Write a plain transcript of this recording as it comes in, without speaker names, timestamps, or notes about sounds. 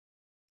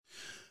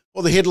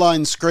Well, the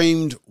headline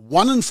screamed,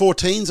 1 in 4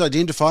 teens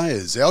identify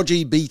as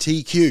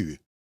LGBTQ,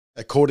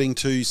 according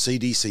to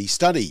CDC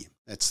study.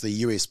 That's the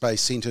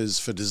US-based Centers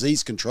for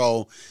Disease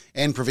Control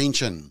and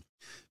Prevention.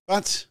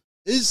 But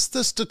is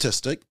the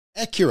statistic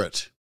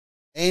accurate?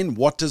 And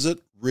what does it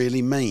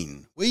really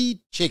mean?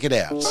 We check it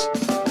out.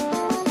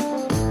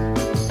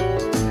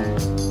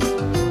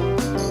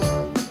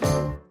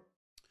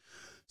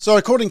 So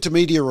according to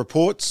media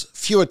reports,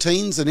 fewer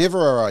teens than ever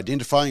are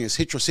identifying as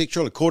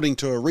heterosexual, according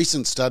to a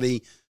recent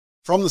study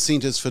from the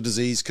Centers for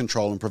Disease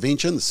Control and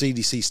Prevention. The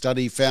CDC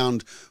study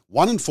found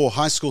 1 in 4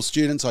 high school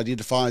students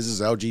identifies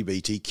as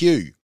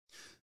LGBTQ.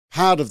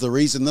 Part of the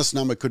reason this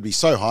number could be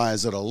so high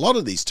is that a lot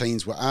of these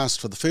teens were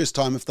asked for the first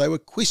time if they were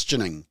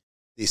questioning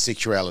their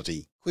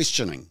sexuality.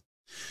 The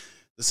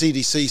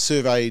CDC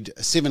surveyed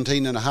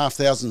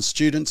 17,500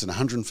 students in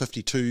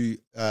 152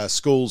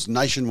 schools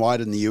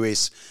nationwide in the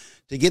US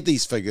to get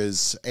these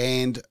figures,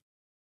 and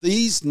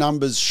these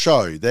numbers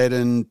show that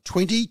in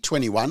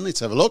 2021, let's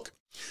have a look.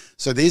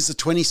 So there's the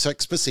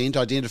 26%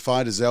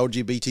 identified as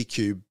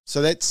LGBTQ.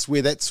 So that's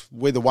where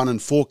the 1 in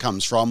 4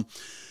 comes from.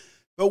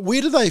 But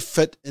where do they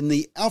fit in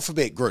the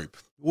alphabet group?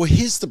 Well,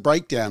 here's the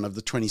breakdown of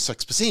the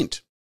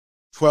 26%.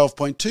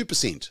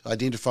 12.2%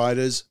 identified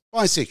as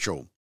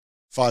bisexual,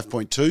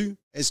 5.2%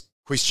 as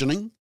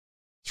questioning,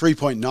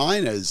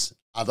 3.9% as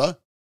other,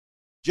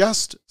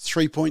 just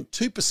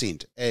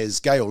 3.2% as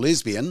gay or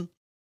lesbian,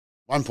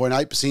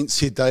 1.8%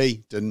 said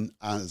they didn't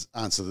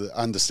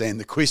understand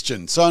the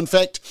question. So in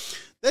fact,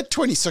 that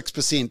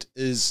 26%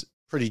 is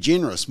pretty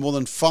generous. More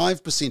than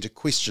 5% are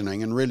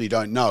questioning and really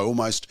don't know.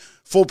 Almost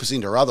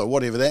 4% are other,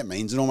 whatever that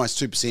means, and almost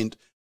 2%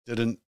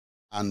 didn't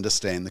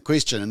understand the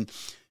question.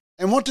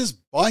 And what does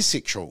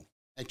bisexual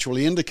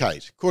actually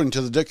indicate? According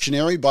to the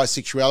dictionary,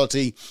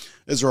 bisexuality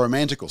is a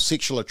romantic or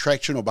sexual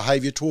attraction or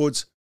behaviour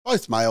towards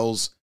both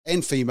males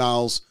and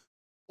females,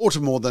 or to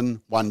more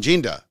than one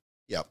gender.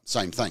 Yeah,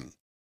 same thing.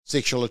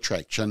 Sexual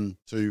attraction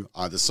to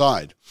either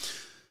side.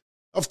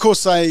 Of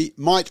course, they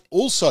might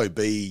also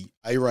be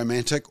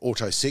aromantic,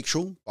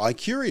 autosexual,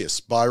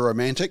 bicurious,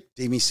 biromantic,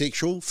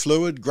 demisexual,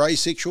 fluid,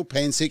 greysexual,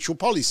 pansexual,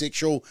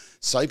 polysexual,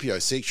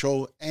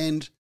 sapiosexual,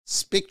 and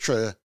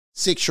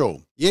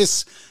spectrosexual.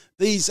 Yes,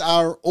 these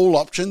are all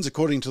options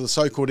according to the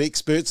so-called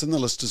experts, and the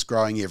list is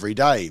growing every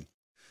day.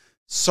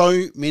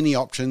 So many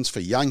options for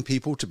young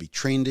people to be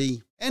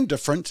trendy and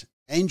different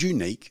and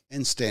unique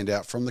and stand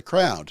out from the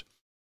crowd.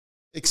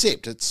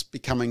 Except it's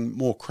becoming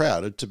more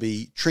crowded to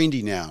be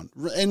trendy now.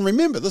 And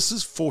remember, this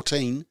is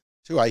 14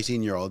 to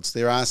 18-year-olds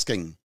they're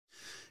asking.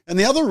 And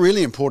the other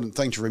really important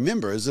thing to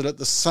remember is that at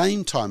the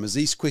same time as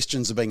these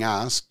questions are being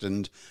asked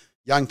and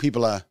young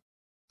people are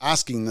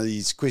asking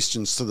these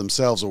questions to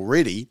themselves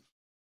already,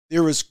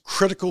 there is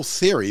critical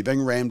theory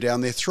being rammed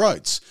down their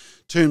throats.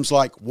 Terms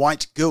like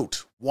white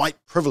guilt,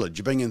 white privilege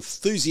are being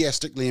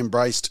enthusiastically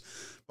embraced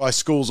by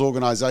schools,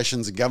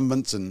 organisations and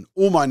governments, and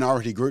all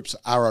minority groups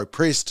are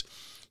oppressed.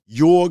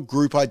 Your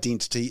group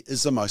identity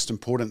is the most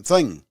important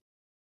thing.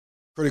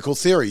 Critical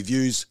theory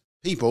views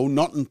people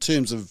not in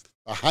terms of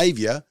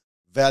behaviour,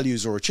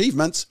 values or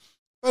achievements,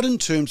 but in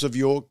terms of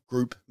your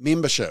group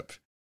membership.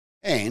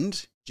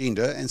 And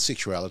gender and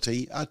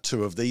sexuality are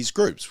 2 of these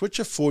groups, which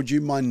afford you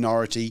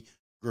minority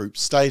group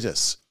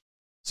status.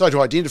 So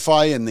to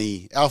identify in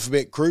the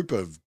alphabet group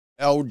of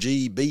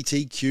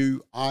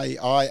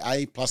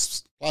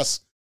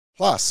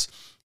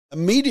LGBTQIIA+++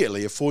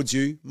 immediately affords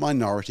you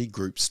minority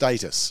group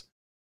status.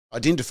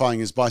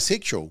 Identifying as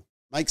bisexual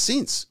makes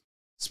sense,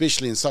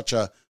 especially in such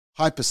a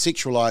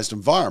hypersexualized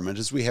environment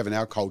as we have in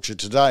our culture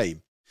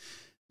today.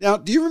 Now,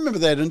 do you remember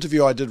that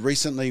interview I did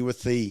recently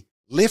with the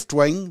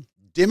left-wing,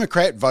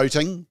 Democrat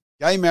voting,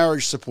 gay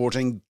marriage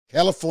supporting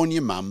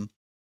California mum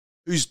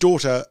whose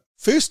daughter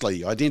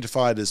firstly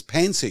identified as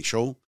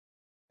pansexual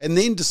and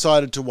then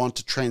decided to want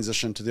to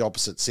transition to the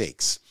opposite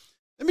sex?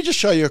 Let me just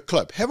show you a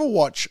clip. Have a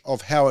watch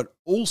of how it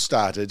all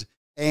started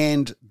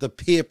and the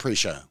peer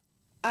pressure.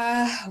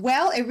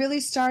 Well, it really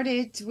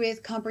started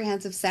with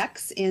comprehensive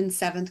sex in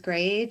 7th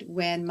grade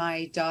when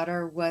my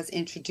daughter was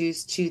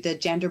introduced to the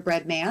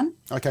genderbread man.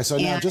 Okay, so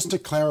now just to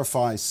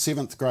clarify,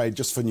 7th grade,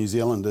 just for New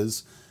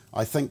Zealanders,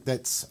 I think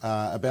that's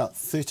about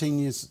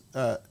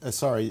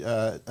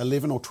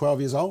 11 or 12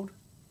 years old?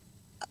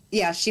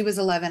 Yeah, she was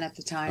 11 at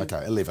the time.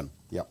 Okay, 11,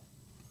 yep.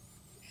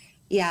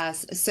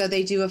 Yes, so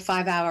they do a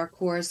 5-hour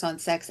course on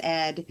sex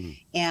ed,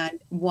 and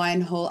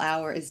 1 whole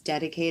hour is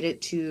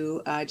dedicated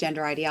to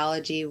gender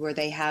ideology, where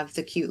they have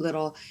the cute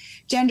little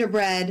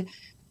genderbread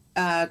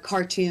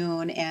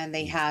cartoon, and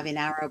they have an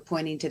arrow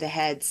pointing to the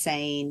head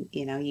saying,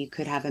 you know, you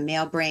could have a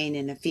male brain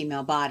in a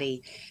female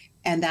body.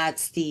 And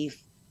that's the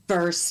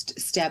first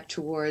step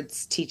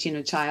towards teaching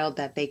a child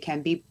that they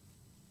can be,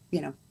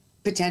 you know,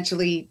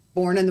 potentially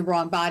born in the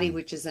wrong body,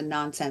 which is a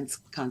nonsense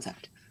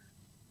concept.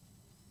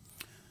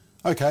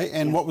 Okay,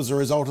 and what was the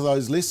result of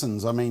those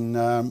lessons? I mean,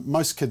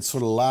 most kids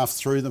sort of laugh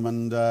through them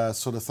and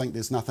sort of think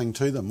there's nothing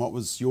to them. What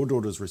was your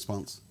daughter's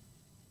response?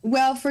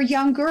 Well, for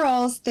young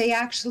girls, they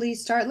actually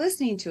start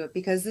listening to it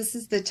because this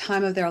is the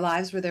time of their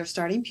lives where they're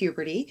starting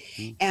puberty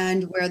Mm,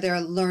 and where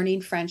they're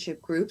learning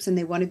friendship groups and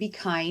they want to be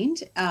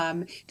kind.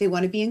 They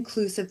want to be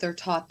inclusive. They're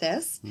taught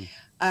this, mm,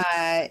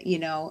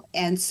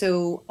 and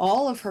so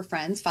all of her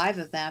friends, five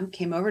of them,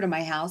 came over to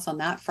my house on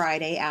that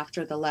Friday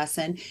after the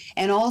lesson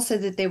and all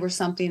said that they were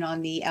something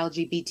on the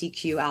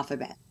LGBTQ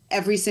alphabet.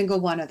 Every single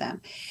one of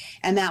them.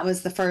 And that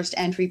was the first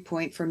entry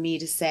point for me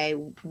to say,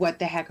 what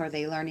the heck are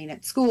they learning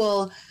at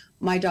school?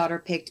 My daughter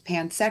picked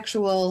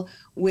pansexual,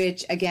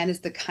 which again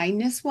is the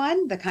kindness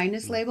one, the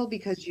kindness mm, label,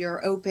 because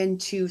you're open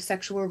to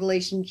sexual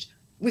relations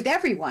with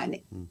everyone.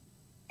 mm,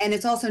 And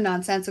it's also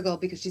nonsensical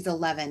because she's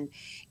 11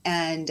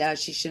 and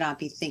she should not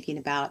be thinking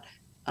about,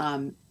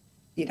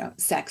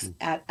 sex mm.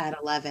 at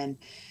 11.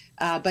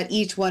 But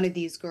each one of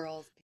these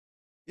girls.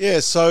 Yeah,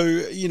 so,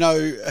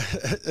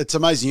 it's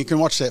amazing. You can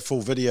watch that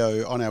full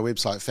video on our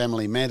website,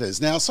 Family Matters.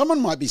 Now,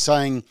 someone might be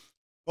saying,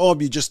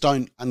 Bob, you just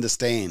don't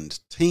understand.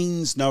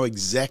 Teens know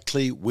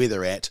exactly where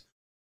they're at,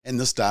 and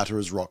this data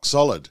is rock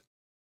solid.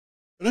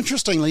 But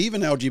interestingly,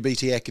 even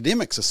LGBT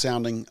academics are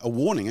sounding a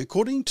warning.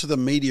 According to the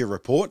media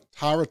report,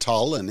 Tara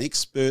Toll, an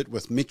expert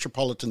with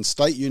Metropolitan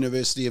State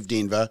University of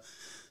Denver,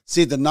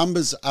 said the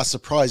numbers are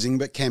surprising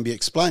but can be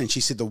explained.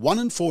 She said the 1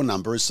 in 4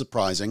 number is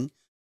surprising,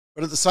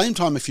 but at the same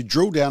time, if you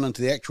drill down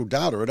into the actual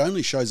data, it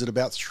only shows that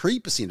about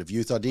 3% of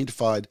youth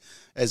identified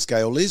as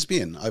gay or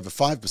lesbian. Over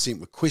 5%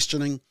 were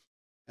questioning.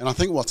 And I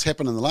think what's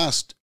happened in the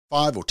last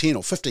 5 or 10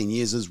 or 15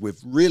 years is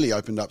we've really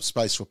opened up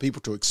space for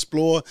people to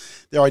explore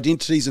their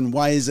identities in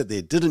ways that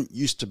there didn't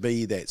used to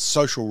be that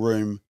social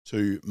room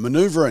to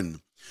maneuver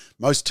in.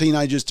 Most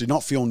teenagers do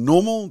not feel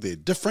normal, they're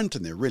different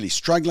and they're really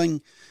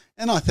struggling.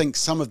 And I think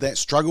some of that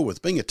struggle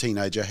with being a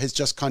teenager has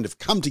just kind of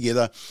come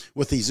together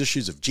with these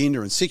issues of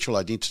gender and sexual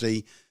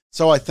identity.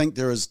 So I think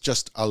there is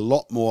just a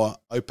lot more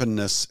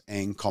openness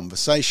and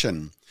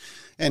conversation.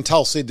 And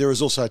Tull said there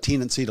is also a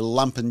tendency to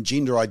lump in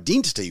gender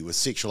identity with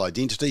sexual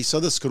identity,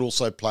 so this could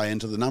also play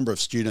into the number of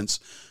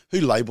students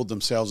who labelled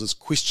themselves as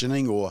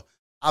questioning or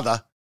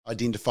other,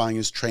 identifying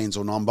as trans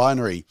or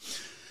non-binary.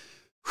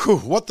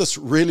 What this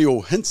really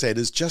all hints at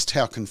is just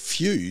how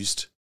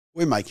confused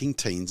we're making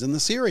teens in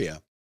this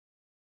area.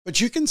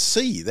 But you can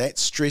see that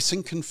stress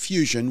and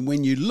confusion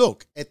when you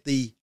look at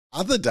the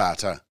other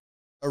data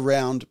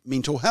around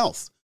mental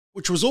health,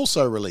 which was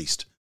also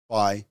released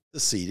by the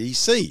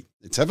CDC.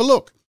 Let's have a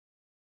look.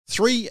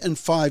 3 in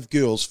 5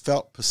 girls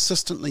felt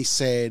persistently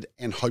sad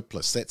and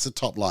hopeless. That's the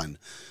top line.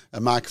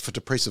 A marker for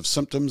depressive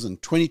symptoms in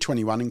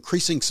 2021,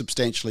 increasing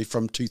substantially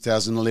from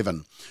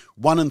 2011.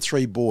 1 in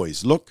 3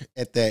 boys. Look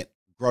at that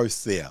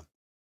growth there.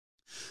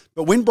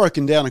 But when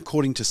broken down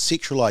according to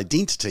sexual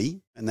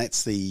identity, and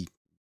that's the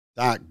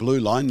dark blue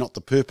line, not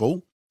the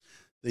purple,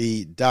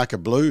 the darker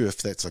blue, if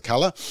that's the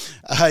colour,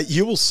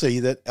 you will see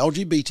that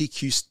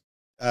LGBTQ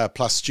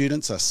plus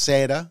students are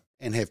sadder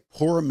and have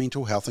poorer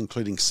mental health,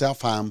 including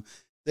self-harm,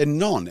 than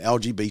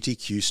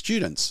non-LGBTQ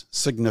students,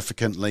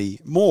 significantly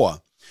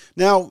more.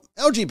 Now,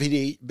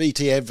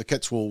 LGBT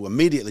advocates will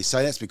immediately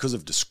say that's because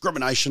of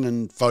discrimination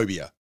and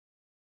phobia,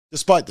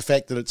 despite the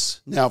fact that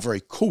it's now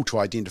very cool to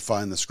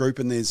identify in this group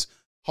and there's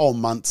whole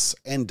months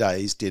and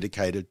days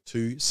dedicated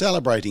to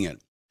celebrating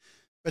it.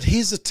 But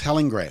here's a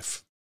telling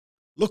graph.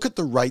 Look at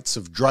the rates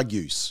of drug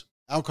use,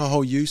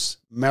 alcohol use,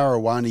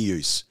 marijuana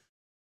use,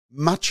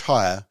 much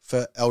higher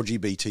for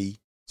LGBT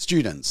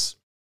students.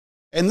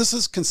 And this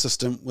is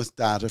consistent with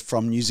data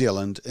from New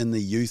Zealand in the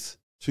Youth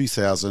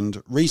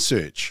 2000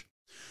 research.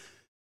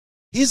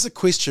 Here's a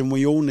question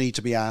we all need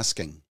to be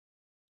asking.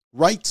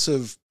 Rates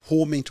of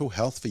poor mental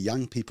health for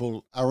young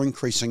people are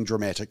increasing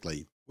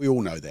dramatically. We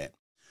all know that.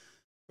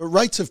 But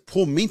rates of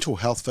poor mental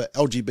health for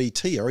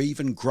LGBT are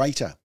even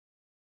greater.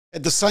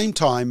 At the same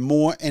time,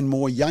 more and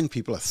more young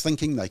people are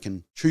thinking they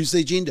can choose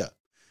their gender,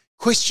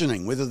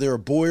 questioning whether they're a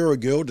boy or a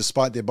girl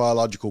despite their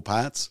biological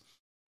parts.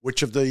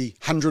 Which of the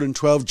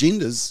 112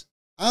 genders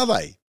are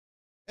they?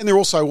 And they're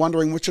also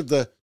wondering which of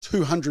the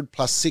 200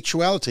 plus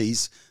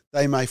sexualities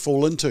they may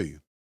fall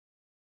into.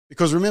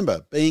 Because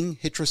remember, being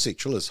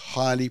heterosexual is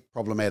highly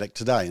problematic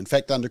today. In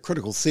fact, under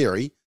critical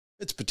theory,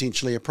 it's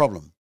potentially a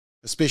problem,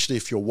 especially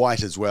if you're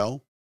white as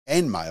well,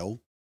 and male,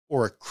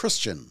 or a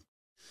Christian.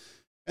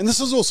 And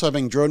this is also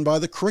being driven by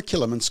the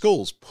curriculum in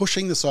schools,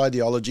 pushing this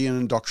ideology and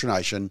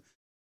indoctrination,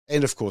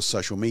 and of course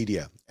social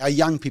media. Our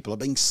young people are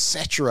being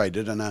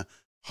saturated in a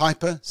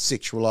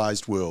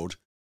hyper-sexualized world,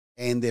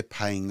 and they're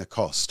paying the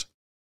cost.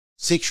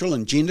 Sexual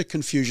and gender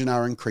confusion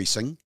are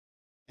increasing,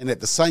 and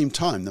at the same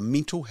time, the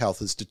mental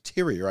health is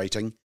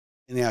deteriorating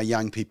in our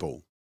young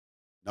people.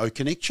 No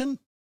connection?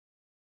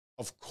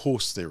 Of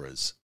course there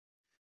is.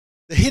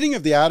 The heading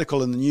of the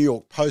article in the New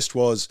York Post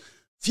was,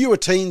 "Fewer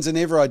teens than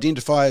ever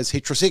identify as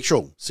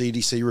heterosexual,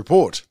 CDC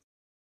report."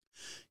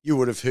 You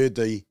would have heard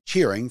the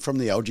cheering from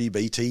the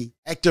LGBT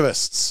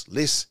activists,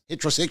 less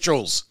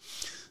heterosexuals.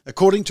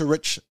 According to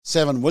Rich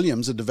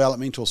Savin-Williams, a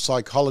developmental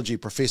psychology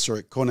professor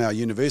at Cornell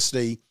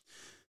University,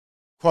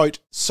 quote,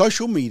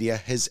 "Social media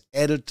has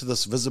added to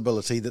this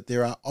visibility that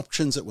there are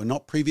options that were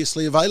not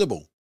previously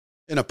available.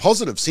 in a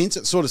positive sense,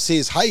 it sort of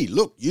says, hey,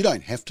 look, you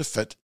don't have to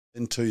fit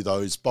into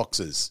those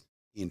boxes,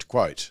 end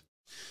quote.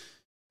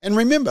 And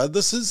remember,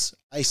 this is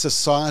a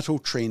societal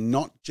trend,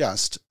 not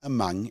just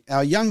among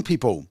our young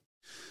people.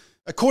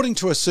 According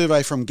to a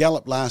survey from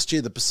Gallup last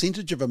year, the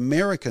percentage of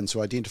Americans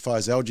who identify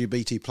as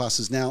LGBT plus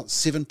is now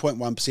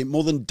 7.1%,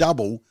 more than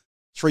double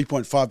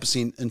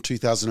 3.5% in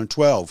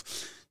 2012.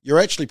 You're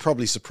actually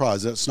probably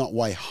surprised that it's not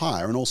way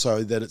higher, and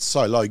also that it's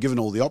so low given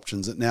all the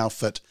options that now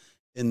fit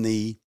in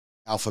the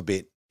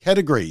alphabet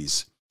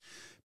categories.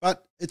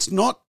 But it's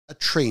not a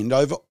trend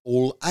over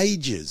all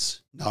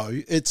ages. No,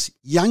 it's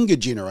younger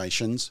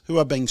generations who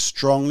are being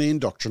strongly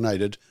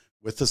indoctrinated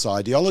with this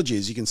ideology.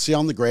 As you can see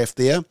on the graph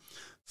there,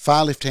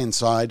 far left-hand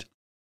side,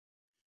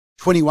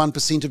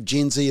 21% of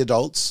Gen Z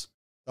adults,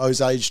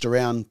 those aged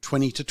around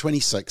 20 to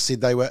 26,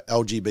 said they were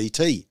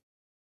LGBT.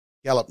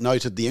 Gallup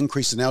noted the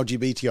increase in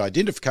LGBT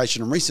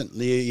identification in recent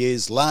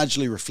years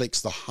largely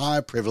reflects the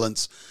higher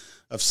prevalence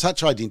of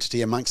such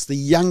identity amongst the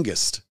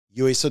youngest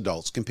US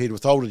adults compared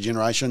with older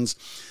generations.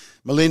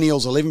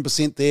 Millennials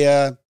 11%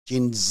 there,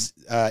 Gen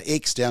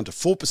X down to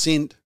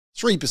 4%,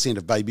 3%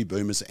 of baby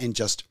boomers, and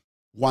just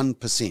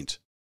 1%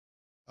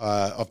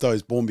 of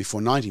those born before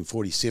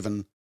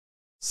 1947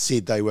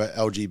 said they were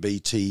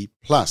LGBT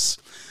plus.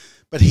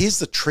 But here's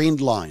the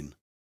trend line,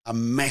 a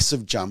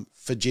massive jump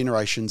for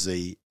Generation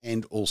Z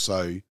and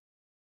also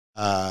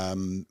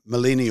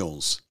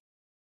millennials,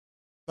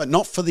 but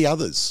not for the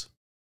others.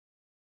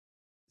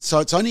 So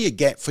it's only a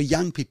gap for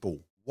young people.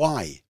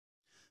 Why?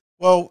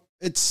 Well,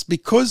 it's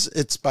because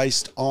it's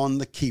based on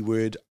the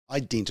keyword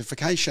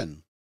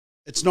identification.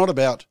 It's not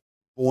about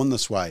born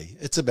this way.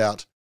 It's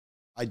about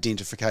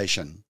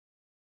identification.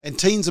 And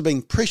teens are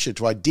being pressured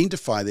to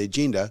identify their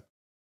gender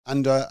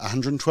under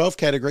 112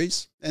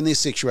 categories and their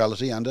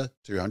sexuality under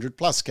 200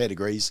 plus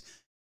categories.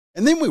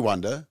 And then we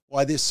wonder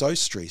why they're so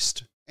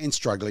stressed and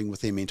struggling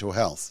with their mental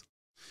health.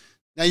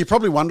 Now, you're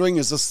probably wondering,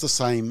 is this the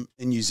same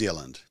in New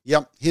Zealand?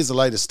 Yep, here's the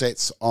latest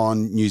stats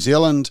on New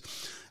Zealand.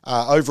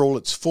 Overall,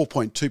 it's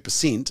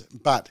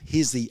 4.2%, but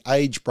here's the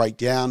age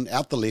breakdown.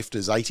 Out the left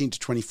is 18 to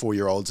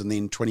 24-year-olds and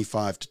then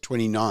 25 to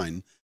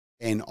 29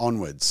 and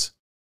onwards.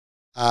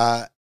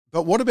 But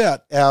what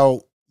about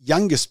our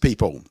youngest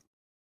people?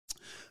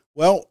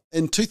 Well,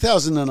 in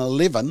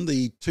 2011,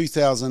 the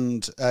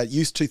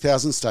Youth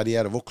 2000 study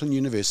out of Auckland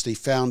University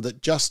found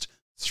that just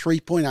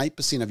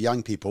 3.8% of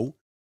young people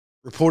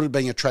reported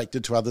being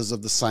attracted to others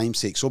of the same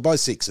sex or both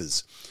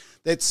sexes.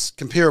 That's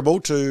comparable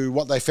to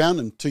what they found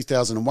in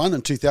 2001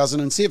 and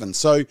 2007.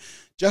 So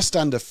just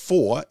under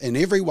 4 in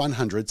every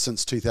 100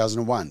 since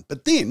 2001.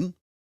 But then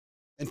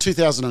in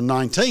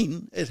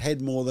 2019, it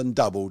had more than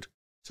doubled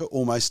to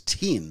almost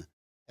 10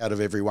 out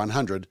of every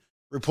 100,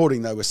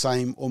 reporting they were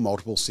same or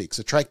multiple sex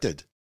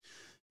attracted.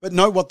 But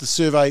note what the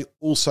survey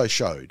also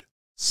showed.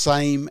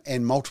 Same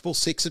and multiple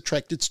sex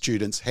attracted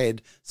students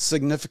had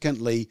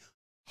significantly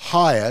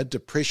higher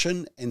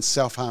depression and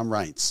self-harm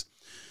rates.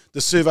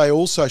 The survey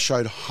also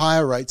showed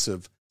higher rates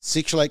of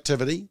sexual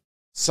activity,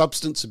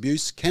 substance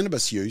abuse,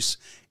 cannabis use,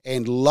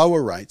 and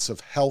lower rates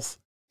of health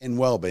and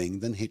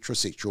well-being than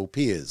heterosexual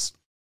peers.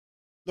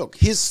 Look,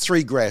 here's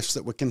 3 graphs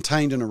that were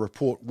contained in a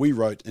report we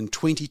wrote in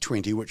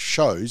 2020, which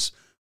shows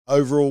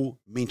overall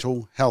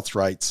mental health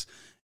rates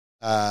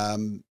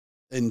in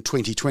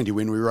 2020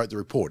 when we wrote the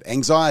report.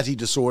 Anxiety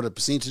disorder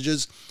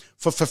percentages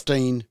for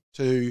 15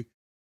 to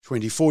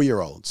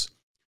 24-year-olds.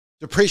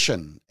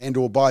 Depression and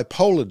or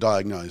bipolar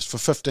diagnosed for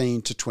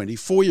 15 to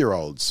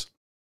 24-year-olds.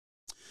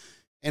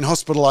 And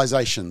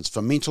hospitalizations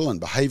for mental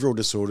and behavioural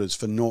disorders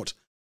for 0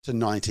 to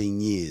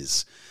 19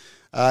 years.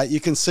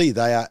 You can see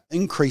they are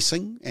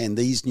increasing, and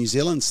these New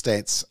Zealand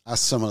stats are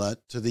similar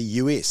to the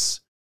US.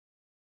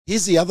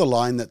 Here's the other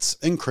line that's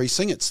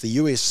increasing. It's the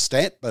US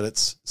stat, but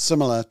it's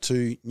similar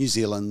to New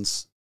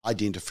Zealand's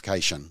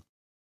identification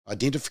of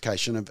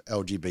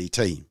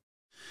LGBT.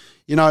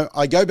 You know,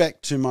 I go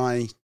back to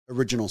my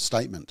original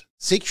statement.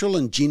 Sexual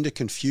and gender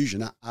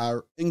confusion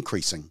are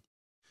increasing.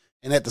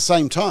 And at the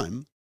same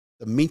time,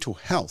 the mental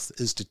health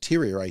is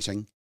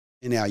deteriorating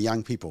in our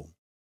young people.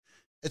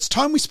 It's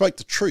time we spoke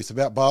the truth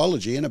about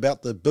biology and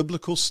about the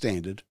biblical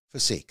standard for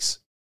sex,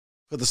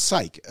 for the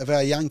sake of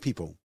our young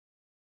people.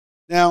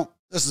 Now,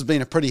 this has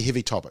been a pretty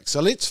heavy topic, so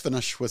let's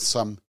finish with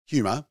some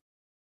humour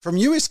from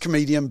US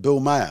comedian Bill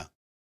Maher,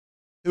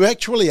 who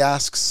actually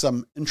asks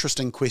some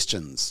interesting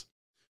questions.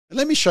 And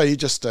let me show you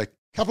just a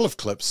couple of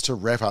clips to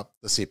wrap up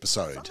this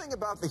episode. Something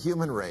about the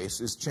human race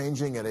is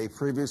changing at a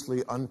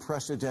previously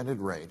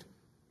unprecedented rate.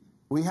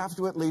 We have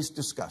to at least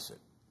discuss it.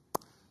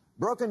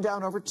 Broken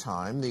down over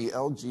time, the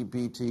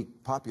LGBT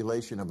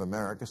population of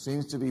America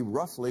seems to be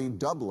roughly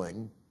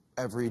doubling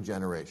every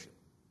generation.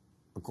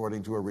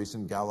 According to a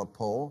recent Gallup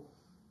poll,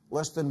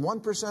 less than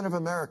 1% of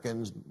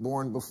Americans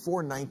born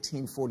before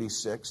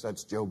 1946,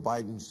 that's Joe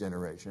Biden's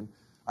generation,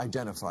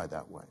 identify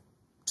that way.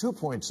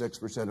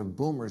 2.6% of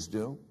boomers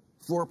do,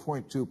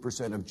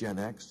 4.2% of Gen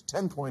X,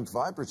 10.5%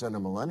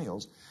 of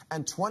millennials,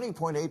 and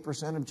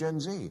 20.8% of Gen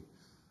Z,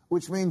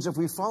 which means if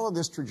we follow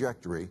this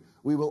trajectory,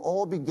 we will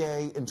all be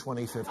gay in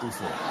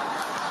 2054.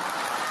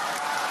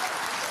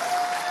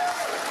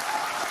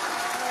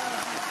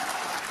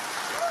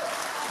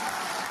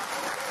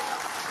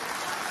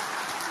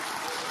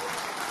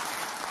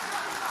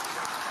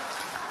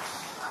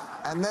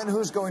 And then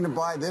who's going to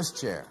buy this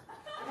chair?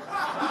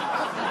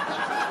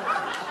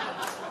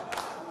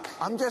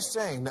 I'm just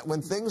saying that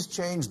when things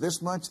change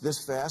this much,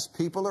 this fast,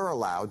 people are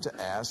allowed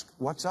to ask,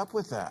 what's up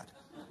with that?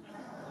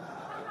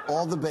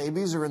 All the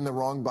babies are in the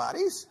wrong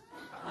bodies?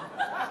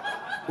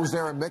 Was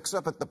there a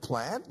mix-up at the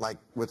plant, like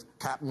with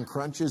Captain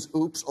Crunch's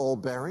Oops, All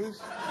Berries?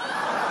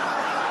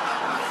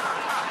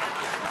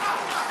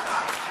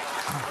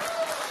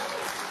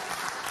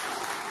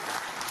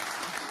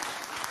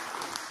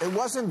 It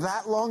wasn't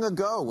that long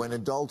ago when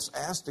adults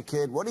asked a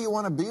kid, what do you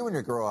want to be when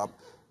you grow up?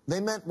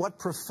 They meant, what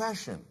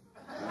profession?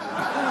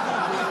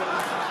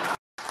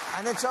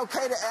 And it's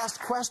okay to ask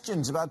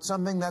questions about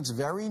something that's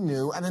very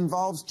new and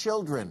involves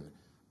children.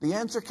 The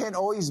answer can't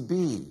always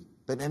be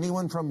that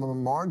anyone from a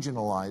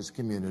marginalized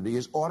community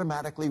is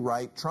automatically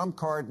right, trump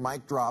card,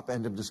 mic drop,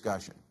 end of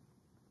discussion.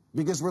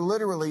 Because we're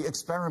literally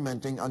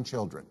experimenting on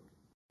children.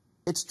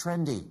 It's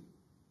trendy.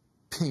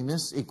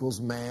 Penis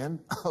equals man?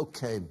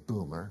 Okay,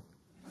 boomer.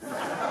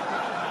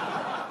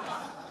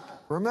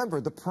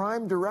 Remember, the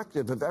prime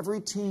directive of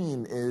every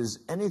teen is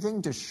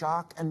anything to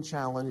shock and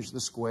challenge the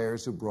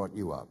squares who brought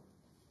you up.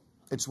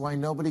 It's why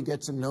nobody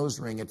gets a nose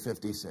ring at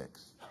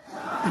 56.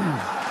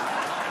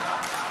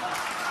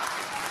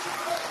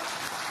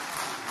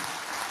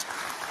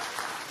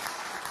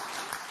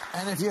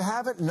 And if you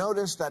haven't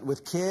noticed that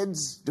with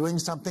kids, doing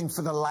something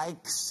for the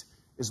likes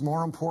is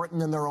more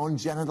important than their own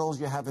genitals,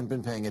 you haven't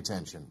been paying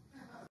attention.